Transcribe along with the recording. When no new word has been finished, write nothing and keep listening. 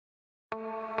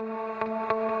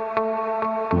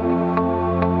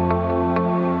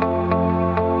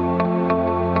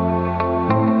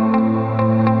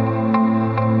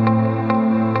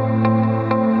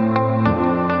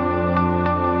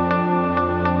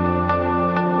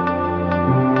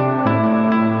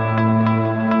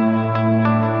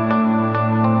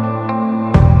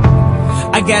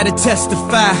gotta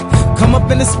testify. Come up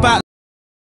in the spot.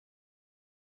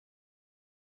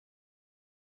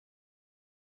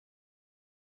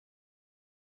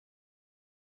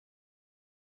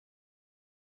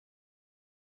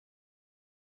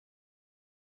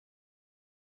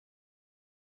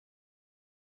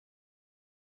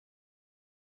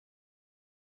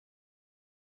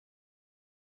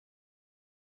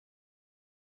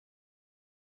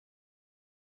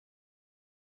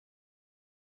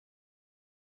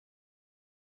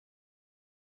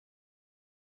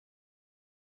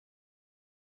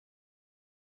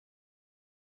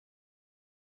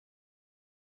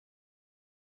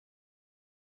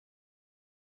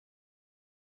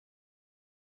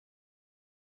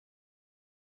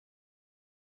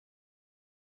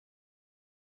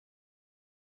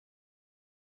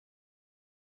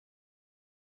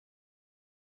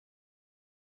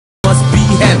 Must be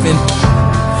heaven.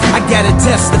 I gotta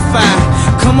testify.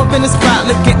 Come up in the spot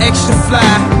looking extra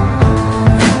fly.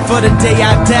 For the day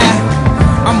I die,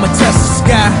 I'ma touch the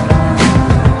sky.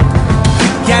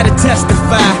 Gotta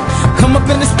testify. Come up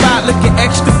in the spot looking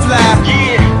extra fly.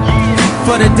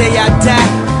 For the day I die,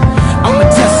 I'ma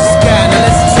touch the sky. Now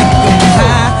let's take them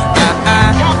high.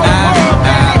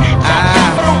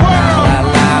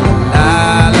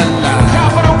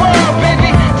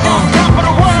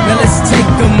 Now let's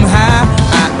take them high.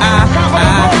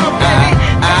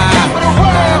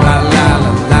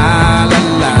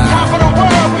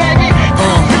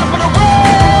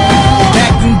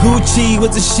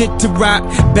 Was the shit to rock.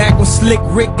 Back when Slick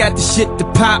Rick got the shit to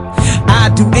pop.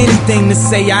 I'd do anything to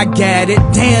say I got it.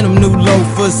 Damn, them new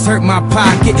loafers hurt my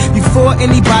pocket. Before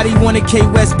anybody wanted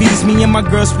K-West beats, me and my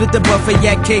girl split the buffet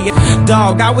at K.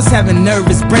 Dog, I was having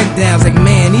nervous breakdowns. Like,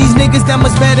 man, these niggas that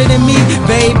much better than me.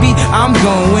 Baby, I'm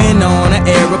going on an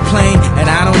aeroplane, and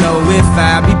I don't know if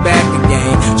I'll be back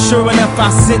again. Sure enough,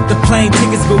 I sent the plane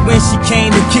tickets, but when she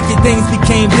came to kick it, things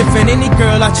became different. Any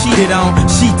girl I cheated on,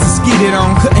 she skeeted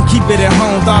on, couldn't keep it at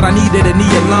home, thought I needed a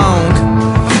knee along.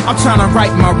 I'm trying to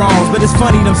right my wrongs, but it's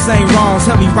funny them same wrongs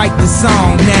help me write this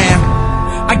song.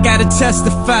 Now I gotta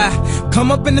testify.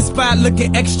 Come up in the spot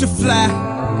looking extra fly.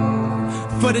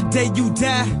 For the day you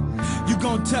die, you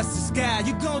gon' touch the sky.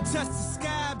 You gon' touch the sky.